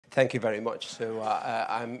Thank you very much. So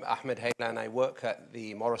I'm Ahmed Hailan. I work at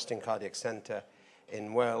the Morriston Cardiac Centre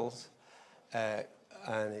in Wales.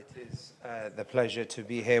 And it is the pleasure to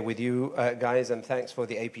be here with you guys, and thanks for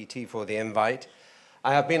the APT for the invite.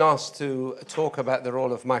 I have been asked to talk about the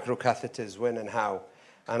role of microcatheters, when and how.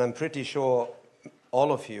 And I'm pretty sure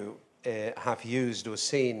all of you have used or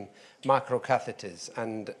seen microcatheters.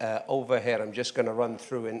 And over here, I'm just going to run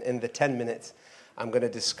through, in the 10 minutes, I'm going to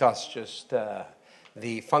discuss just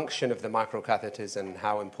the function of the microcatheters and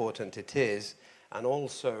how important it is. And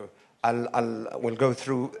also, we'll go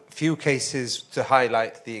through a few cases to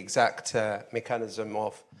highlight the exact mechanism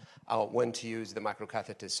of when to use the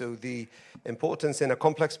microcatheter. So the importance in a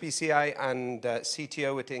complex PCI and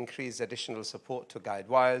CTO, it increases additional support to guide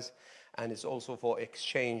wires, and it's also for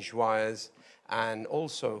exchange wires, and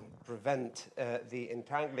also prevent the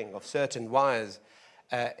entangling of certain wires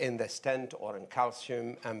in the stent or in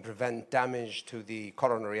calcium, and prevent damage to the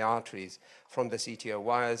coronary arteries from the CTO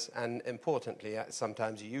wires. And importantly,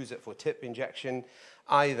 sometimes you use it for tip injection,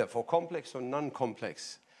 either for complex or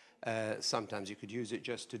non-complex. Sometimes you could use it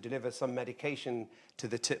just to deliver some medication to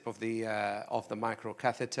the tip of the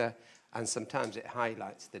microcatheter, and sometimes it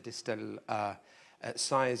highlights the distal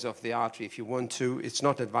size of the artery if you want to. It's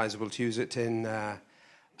not advisable to use it in the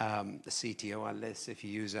CTO unless if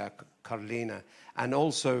you use a Carlina. And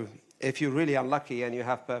also, if you're really unlucky and you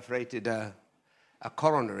have perforated a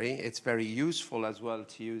coronary, it's very useful as well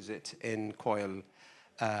to use it in coiling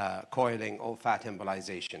or fat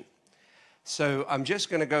embolization. So I'm just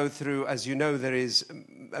going to go through, as you know, there is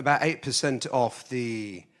about 8% of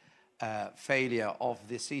the failure of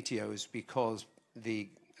the CTOs because the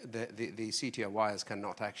CTO wires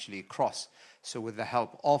cannot actually cross. So with the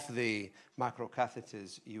help of the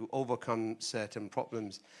microcatheters, you overcome certain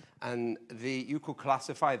problems. And you could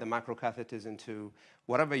classify the microcatheters into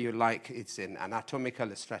whatever you like. It's in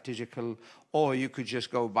anatomical, strategical, or you could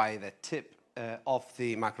just go by the tip of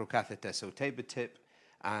the microcatheter. So tapered tip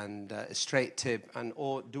and a straight tip, and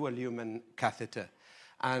or dual lumen catheter.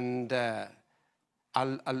 And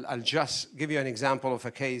I'll just give you an example of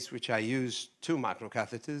a case which I used two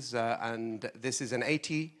microcatheters, and this is an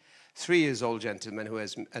 83-year-old gentleman who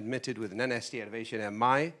is admitted with an NST elevation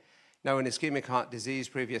MI, now an ischemic heart disease,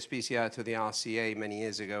 previous PCR to the RCA many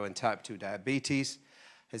years ago, and type 2 diabetes.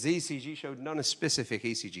 His ECG showed non-specific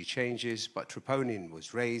ECG changes, but troponin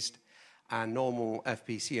was raised, and normal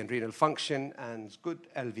FPC and renal function, and good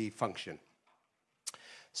LV function.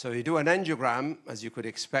 So you do an angiogram, as you could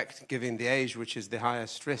expect, given the age, which is the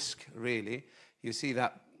highest risk, really. You see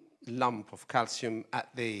that lump of calcium at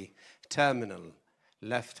the terminal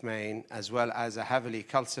left main, as well as a heavily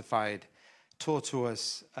calcified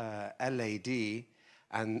tortuous LAD.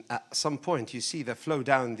 And at some point, you see the flow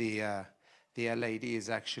down the LAD is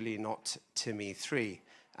actually not TIMI3.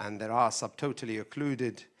 And there are subtotally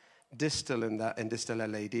occluded distal in distal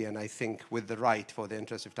LAD, and I think with the right, for the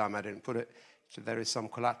interest of time, I didn't put it. So there is some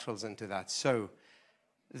collaterals into that. So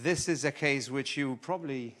this is a case which you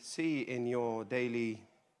probably see in your daily,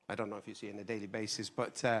 I don't know if you see it on a daily basis,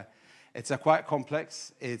 but it's a quite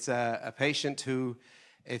complex. It's a patient who,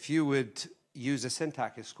 if you would use a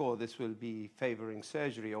Syntax score, this will be favoring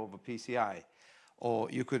surgery over PCI. Or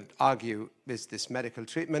you could argue this medical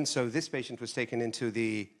treatment. So this patient was taken into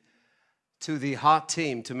the heart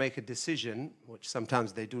team to make a decision, which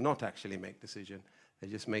sometimes they do not actually make decision. They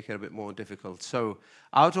just make it a bit more difficult. So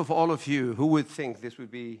out of all of you, who would think this would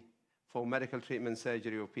be for medical treatment,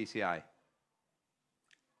 surgery, or PCI?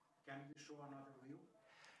 Can you show another view?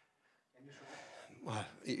 Can you show Well,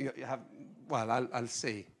 you have, well, I'll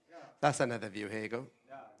see. Yeah. That's another view. Here you go.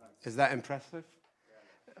 Yeah, nice. Is that impressive?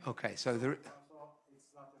 Yeah. Okay, so it's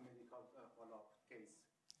not a medical follow-up case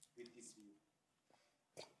with this view.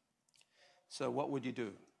 So what would you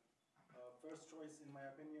do? First choice, in my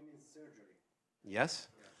opinion, is surgery. Yes?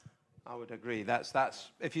 I would agree. That's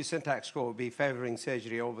if your Syntax score would be favoring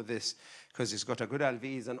surgery over this, because he's got a good LV,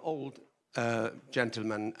 he's an old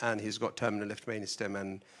gentleman, and he's got terminal left brainstem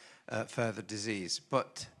and further disease.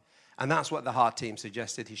 And that's what the heart team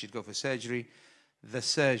suggested, he should go for surgery. The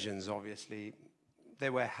surgeons, obviously, they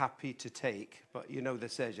were happy to take, but you know the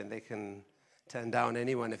surgeon, they can turn down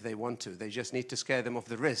anyone if they want to. They just need to scare them of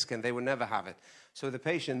the risk, and they will never have it. So the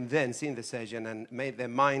patient then seen the surgeon and made their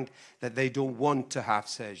mind that they don't want to have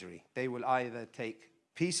surgery. They will either take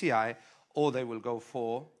PCI or they will go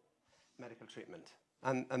for medical treatment.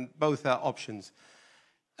 And both are options.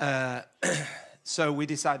 So we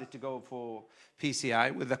decided to go for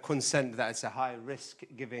PCI with the consent that it's a high risk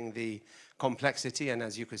given the complexity. And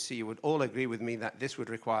as you can see, you would all agree with me that this would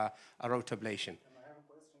require a rotablation. And I have a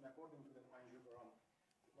question. According to the angiogram,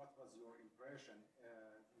 what was your impression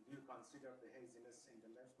consider the haziness in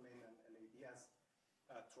the left main and LAD as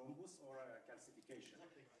a thrombus or a calcification?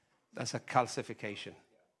 That's a calcification.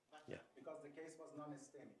 Yeah. Because the case was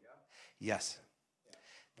non-ischemic, yeah? Yes.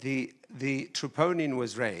 The troponin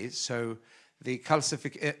was raised, so the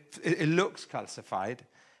it looks calcified,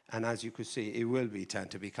 and as you could see, it will be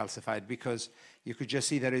turned to be calcified because you could just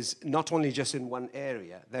see there is not only just in one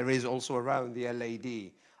area, there is also around the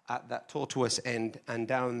LAD at that tortuous end and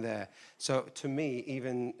down there. So to me,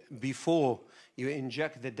 even before you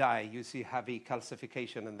inject the dye, you see heavy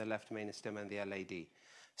calcification in the left main stem and the LAD.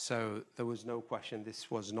 So there was no question this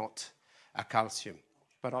was not a calcium.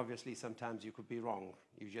 But obviously, sometimes you could be wrong.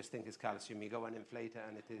 You just think it's calcium. You go and inflate it,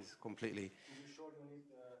 and it is completely... Are you sure you need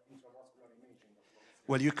intravascular imaging?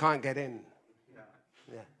 Well, you can't get in. Yeah.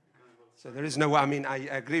 Yeah. So there is no... I mean, I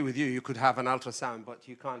agree with you. You could have an ultrasound, but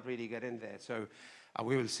you can't really get in there. So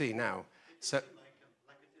we will see now. So...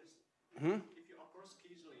 Like it is. If you approach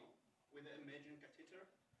easily with the imaging catheter,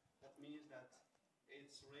 that means that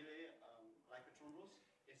it's really like a thrombus.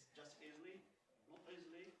 It's just easily, not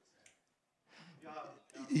easily.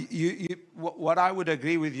 What I would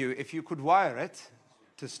agree with you, if you could wire it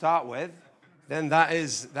to start with, then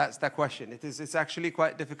that's the question. It's actually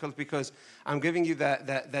quite difficult because I'm giving you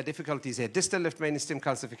the difficulties here. Distal left main stem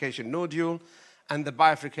calcification nodule and the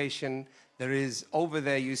bifurcation. There is over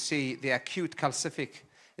there you see the acute calcific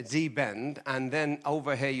Z-bend, and then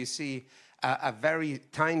over here you see a very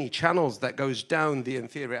tiny channels that goes down the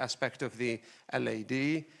inferior aspect of the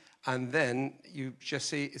LAD, and then you just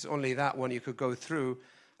see it's only that one you could go through,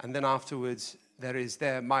 and then afterwards there is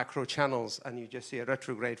micro channels, and you just see a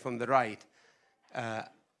retrograde from the right,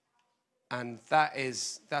 and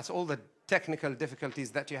that's all the technical difficulties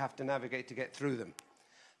that you have to navigate to get through them.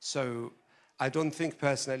 So I don't think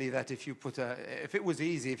personally that if it was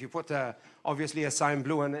easy, if you put obviously a sign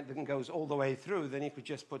blue and it goes all the way through, then you could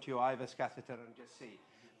just put your IVUS catheter and just see.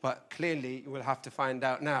 But clearly, you will have to find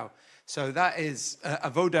out now. So that is a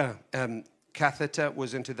Voda catheter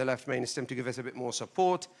was into the left main stem to give us a bit more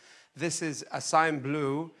support. This is a sign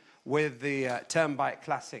blue with the Turnbite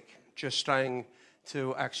Classic, just trying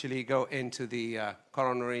to actually go into the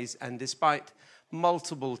coronaries. And despite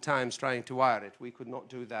multiple times trying to wire it, we could not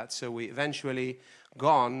do that. So we eventually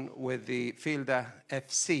gone with the Fielder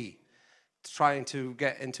FC, trying to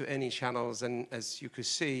get into any channels. And as you could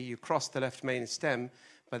see, you cross the left main stem,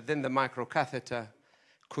 but then the microcatheter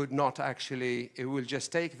could not actually, it will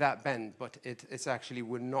just take that bend, but it's actually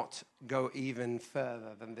would not go even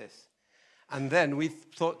further than this. And then we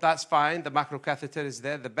thought that's fine, the microcatheter is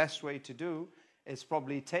there. The best way to do is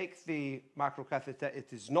probably take the microcatheter,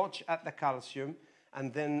 it is notch at the calcium,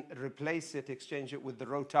 and then replace it, exchange it with the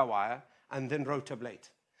rota wire, and then rotablate.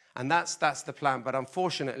 And that's the plan. But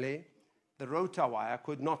unfortunately, the rota wire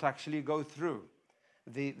could not actually go through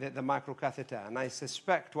the microcatheter. And I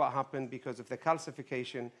suspect what happened because of the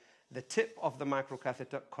calcification, the tip of the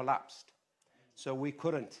microcatheter collapsed. So we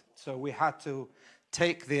couldn't. So we had to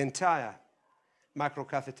take the entire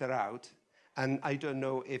microcatheter out. And I don't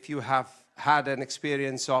know if you have had an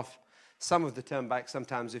experience of some of the turnbacks.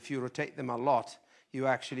 Sometimes if you rotate them a lot, you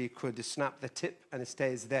actually could snap the tip and it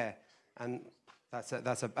stays there. And that's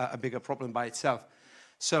a bigger problem by itself.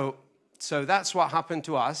 So that's what happened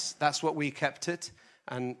to us. That's what we kept it.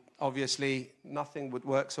 And obviously nothing would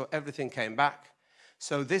work, so everything came back.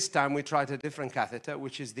 So this time we tried a different catheter,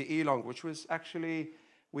 which is the Elong, which was actually,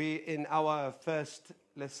 in our first,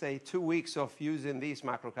 let's say, 2 weeks of using these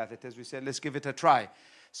microcatheters, we said, let's give it a try.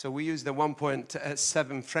 So we used the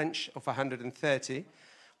 1.7 French of 130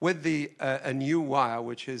 with a new wire,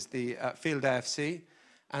 which is the Fielder FC.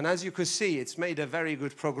 And as you could see, it's made a very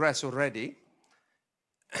good progress already.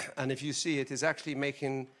 And if you see, it is actually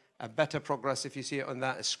making a better progress if you see it on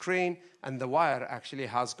that screen, and the wire actually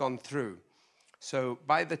has gone through. So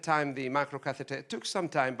by the time the microcatheter, it took some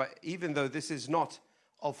time, but even though this is not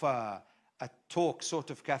of a torque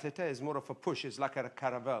sort of catheter, it's more of a push, it's like a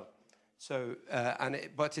caravel. So,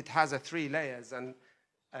 but it has 3 layers, and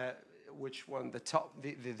which one, the top,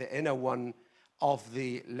 the inner one of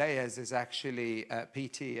the layers is actually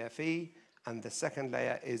PTFE, and the second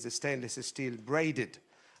layer is a stainless steel braided,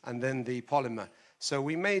 and then the polymer. So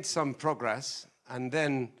we made some progress, and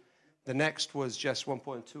then the next was just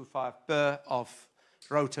 1.25 per of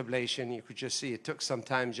rotablation. You could just see it took some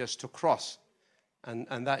time just to cross,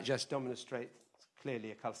 and that just demonstrates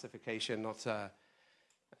clearly a calcification, not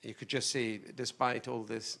you could just see despite all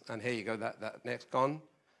this, and here you go, that next gone.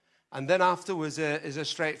 And then afterwards is a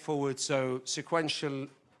straightforward, so sequential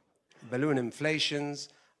balloon inflations,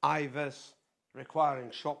 IVUS, requiring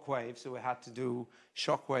shockwave, so we had to do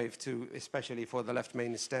shockwave especially for the left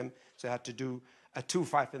main stem. So I had to do a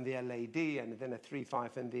 2.5 in the LAD, and then a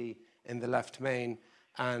 3.5 in the left main,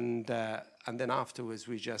 and then afterwards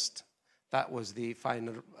that was the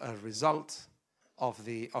final result of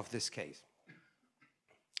this case.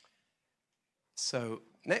 So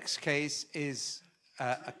next case is Can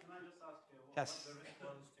I just ask you, what yes. was the risk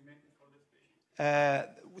was estimated for this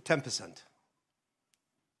patient? 10%.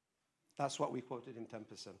 That's what we quoted him,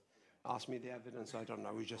 10%. Ask me the evidence, I don't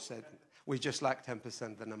know. We just like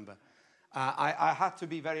 10%, the number. I had to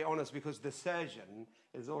be very honest because the surgeon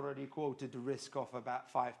has already quoted a risk of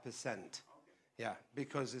about 5%. Yeah,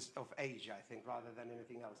 because it's of age, I think, rather than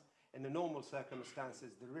anything else. In the normal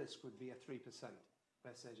circumstances, the risk would be a 3%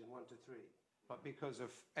 per surgeon, 1 to 3. But because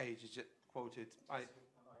of age, it's just quoted. I have a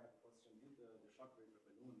question. Did the shockwave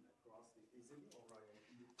balloon cross easily or?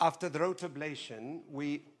 After the rotor ablation,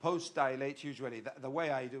 we post-dilate usually. The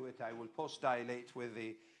way I do it, I will post-dilate with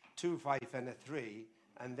the 2.5 and a 3,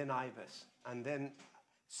 and then IVUS, and then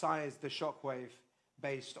size the shockwave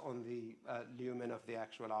based on the lumen of the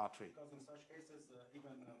actual artery. Because in such cases,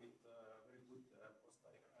 even with very good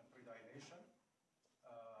predilation,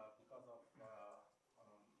 because of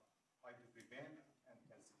IVUS prevent and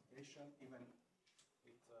calcification, even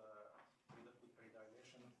with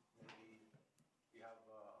predilation, maybe we have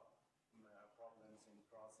problems in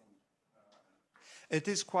crossing. It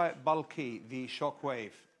is quite bulky, the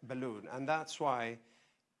shockwave balloon, and that's why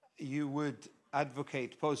you would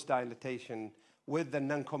advocate post-dilatation with the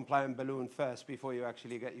non-compliant balloon first before you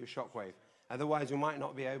actually get your shockwave. Otherwise, you might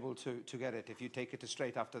not be able to get it if you take it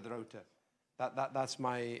straight after the rotor. That's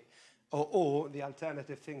my... Or the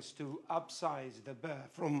alternative things to upsize the burr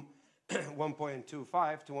from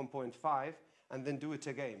 1.25 to 1.5 and then do it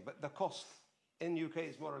again. But the cost in UK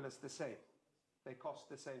is more or less the same. They cost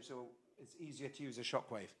the same, so it's easier to use a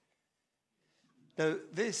shockwave. Now,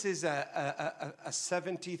 this is a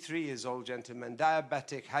 73-year-old gentleman,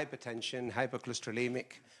 diabetic, hypertension,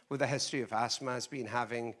 hypercholesterolemic, with a history of asthma, has been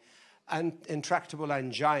having an intractable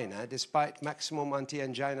angina despite maximum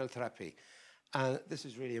anti-anginal therapy. This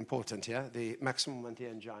is really important here, the maximum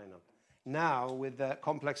anti-anginal. Now, with the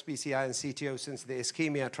complex PCI and CTO, since the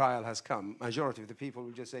ischemia trial has come, majority of the people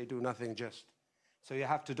will just say, do nothing, just. So you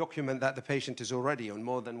have to document that the patient is already on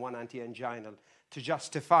more than one anti-anginal to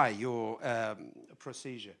justify your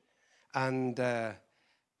procedure. And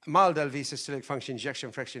mild LV systolic function,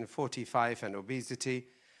 ejection fraction 45, and obesity.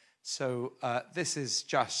 So this is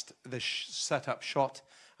just the setup shot.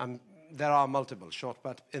 There are multiple shots,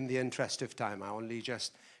 but in the interest of time, I only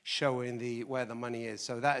just showing where the money is.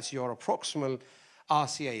 So that's your approximal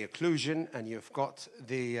RCA occlusion, and you've got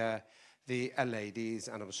the LADs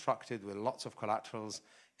unobstructed with lots of collaterals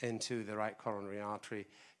into the right coronary artery.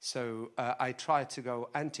 So I tried to go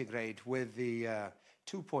antegrade with the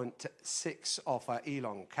 2.6 of an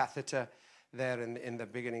Hailan catheter there in the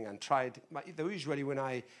beginning, and tried. Usually when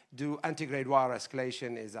I do antegrade wire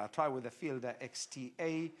escalation is I try with a Fielder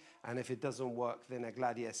XTA, and if it doesn't work, then a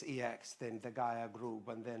Gladius EX, then the Gaia group,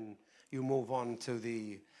 and then you move on to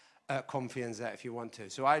the Confianza if you want to.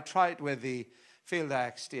 So I tried with the Fielder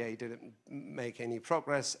XTA, didn't make any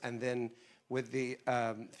progress, and then with the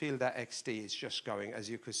Fielder XT, it's just going, as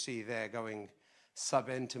you could see there, going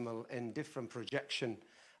subintimal in different projection.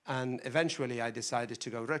 And eventually I decided to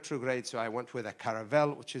go retrograde, so I went with a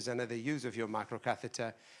Caravelle, which is another use of your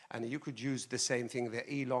microcatheter. And you could use the same thing, the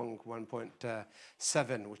Hailan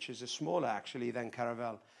 1.7, which is a smaller actually than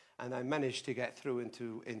Caravelle. And I managed to get through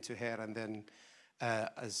into here. And then,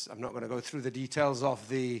 as I'm not going to go through the details of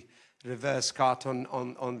the reverse cart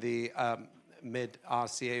on the mid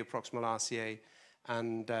RCA, proximal RCA.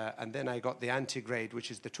 And then I got the antegrade, which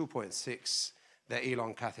is the 2.6, the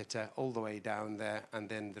Hailan catheter all the way down there, and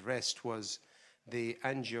then the rest was the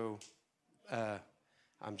angio.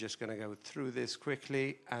 I'm just going to go through this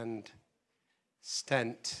quickly, and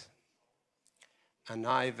stent, and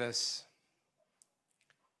IVUS,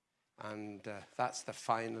 and that's the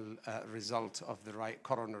final result of the right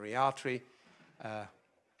coronary artery.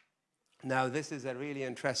 Now, this is a really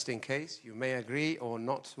interesting case. You may agree or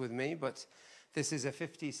not with me, but this is a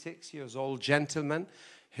 56-year-old gentleman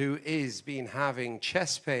who is been having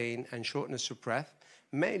chest pain and shortness of breath,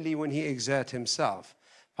 mainly when he exerts himself.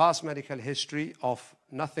 Past medical history of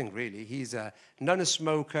nothing really. He's a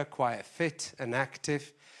non-smoker, quite fit and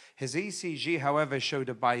active. His ECG, however, showed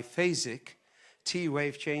a biphasic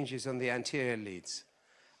T-wave changes on the anterior leads.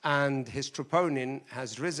 And his troponin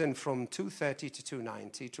has risen from 230 to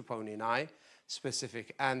 290, troponin I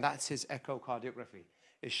specific, and that's his echocardiography.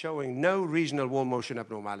 It's showing no regional wall motion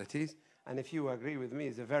abnormalities, and if you agree with me,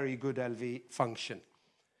 it's a very good LV function.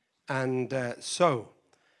 And so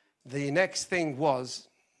the next thing was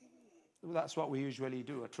that's what we usually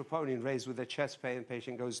do. A troponin raised with a chest pain,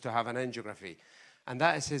 patient goes to have an angiography. And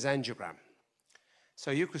that is his angiogram.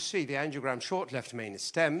 So you could see the angiogram, short left main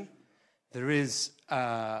stem. There is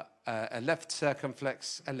a left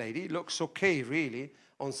circumflex, a lady. Looks okay, really,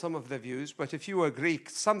 on some of the views. But if you agree,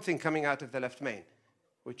 something coming out of the left main,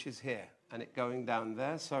 which is here, and it going down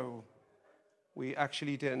there. So we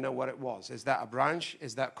actually didn't know what it was. Is that a branch?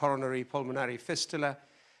 Is that coronary pulmonary fistula?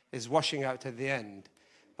 Is washing out at the end?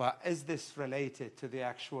 But is this related to the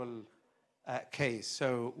actual case?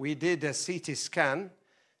 So we did a CT scan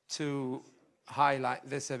to highlight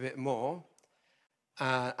this a bit more.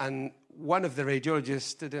 And one of the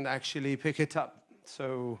radiologists didn't actually pick it up.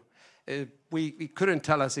 So we couldn't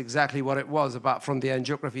tell us exactly what it was, apart from the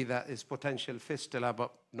angiography that is potential fistula,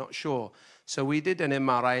 but not sure. So we did an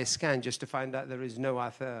MRI scan just to find out there is no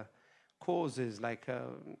other causes like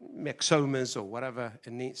myxomas or whatever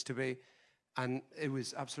it needs to be. And it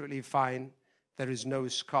was absolutely fine. There is no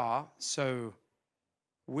scar. So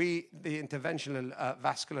the interventional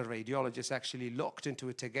vascular radiologist actually looked into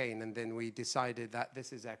it again, and then we decided that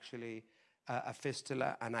this is actually a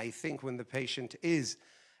fistula. And I think when the patient is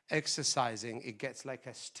exercising, it gets like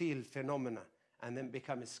a steel phenomena and then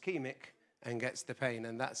becomes ischemic and gets the pain,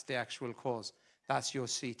 and that's the actual cause. That's your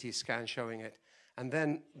CT scan showing it. And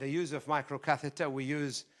then the use of microcatheter, we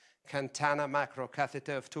use Cantana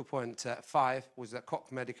microcatheter of 2.5 with the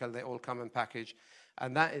Koch Medical. They all come in package.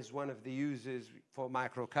 And that is one of the uses for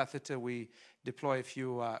microcatheter. We deploy a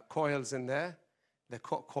few coils in there, the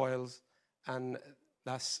Koch coils, and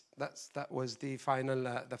that was the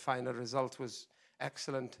final result was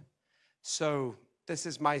excellent. So this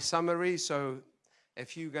is my summary. So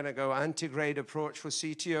if you're going to go antegrade approach for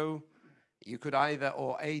CTO, you could either,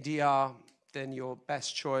 or ADR, then your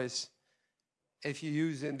best choice. If you're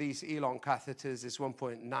using these Elon catheters, it's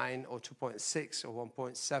 1.9 or 2.6 or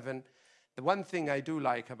 1.7. The one thing I do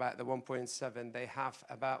like about the 1.7, they have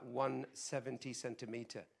about 170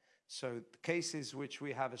 centimeter. So the cases which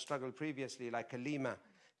we have struggled previously, like a Lima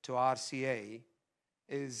to RCA,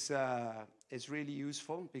 is really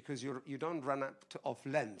useful because you don't run up of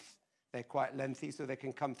length. They're quite lengthy, so they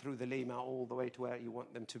can come through the Lima all the way to where you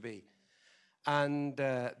want them to be. And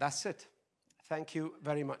that's it. Thank you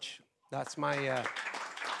very much. That's my,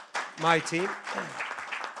 my team.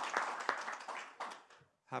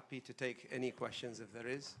 Happy to take any questions if there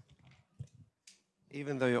is.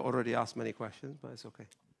 Even though you already asked many questions, but it's okay.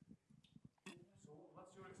 So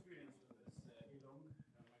what's your experience with this Elon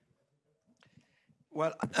microcatheter?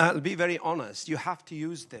 Well, I'll be very honest. You have to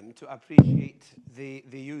use them to appreciate the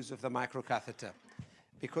use of the microcatheter.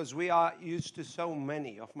 Because we are used to so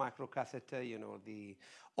many of microcatheter, you know, we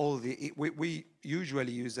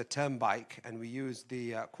usually use a Turnbike, and we use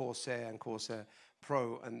the Corsair and Corsair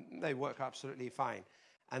Pro, and they work absolutely fine.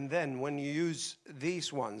 And then when you use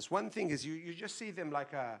these ones, one thing is you just see them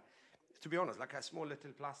like to be honest, like a small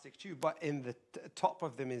little plastic tube, but in the top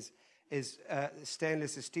of them is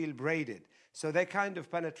stainless steel braided. So they kind of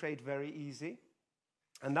penetrate very easy.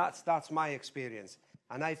 And that's my experience.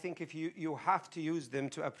 And I think if you have to use them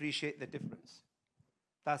to appreciate the difference.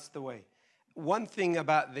 That's the way. One thing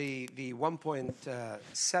about the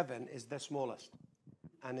 1.7 is the smallest,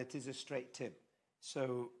 and it is a straight tip.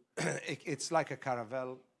 So it's like a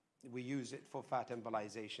Caravelle. We use it for fat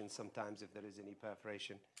embolization sometimes if there is any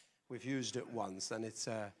perforation. We've used it once, and it's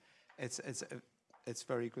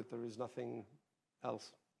very good. There is nothing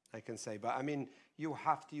else I can say. But I mean, you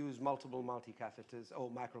have to use multiple multi-catheters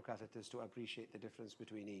or microcatheters to appreciate the difference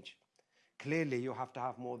between each. Clearly, you have to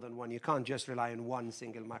have more than one. You can't just rely on one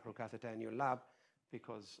single microcatheter in your lab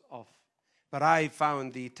because of... But I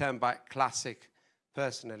found the Turnbike Classic,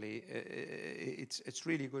 personally, it's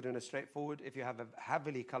really good and straightforward. If you have a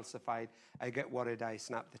heavily calcified, I get worried I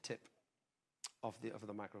snap the tip of the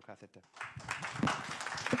microcatheter.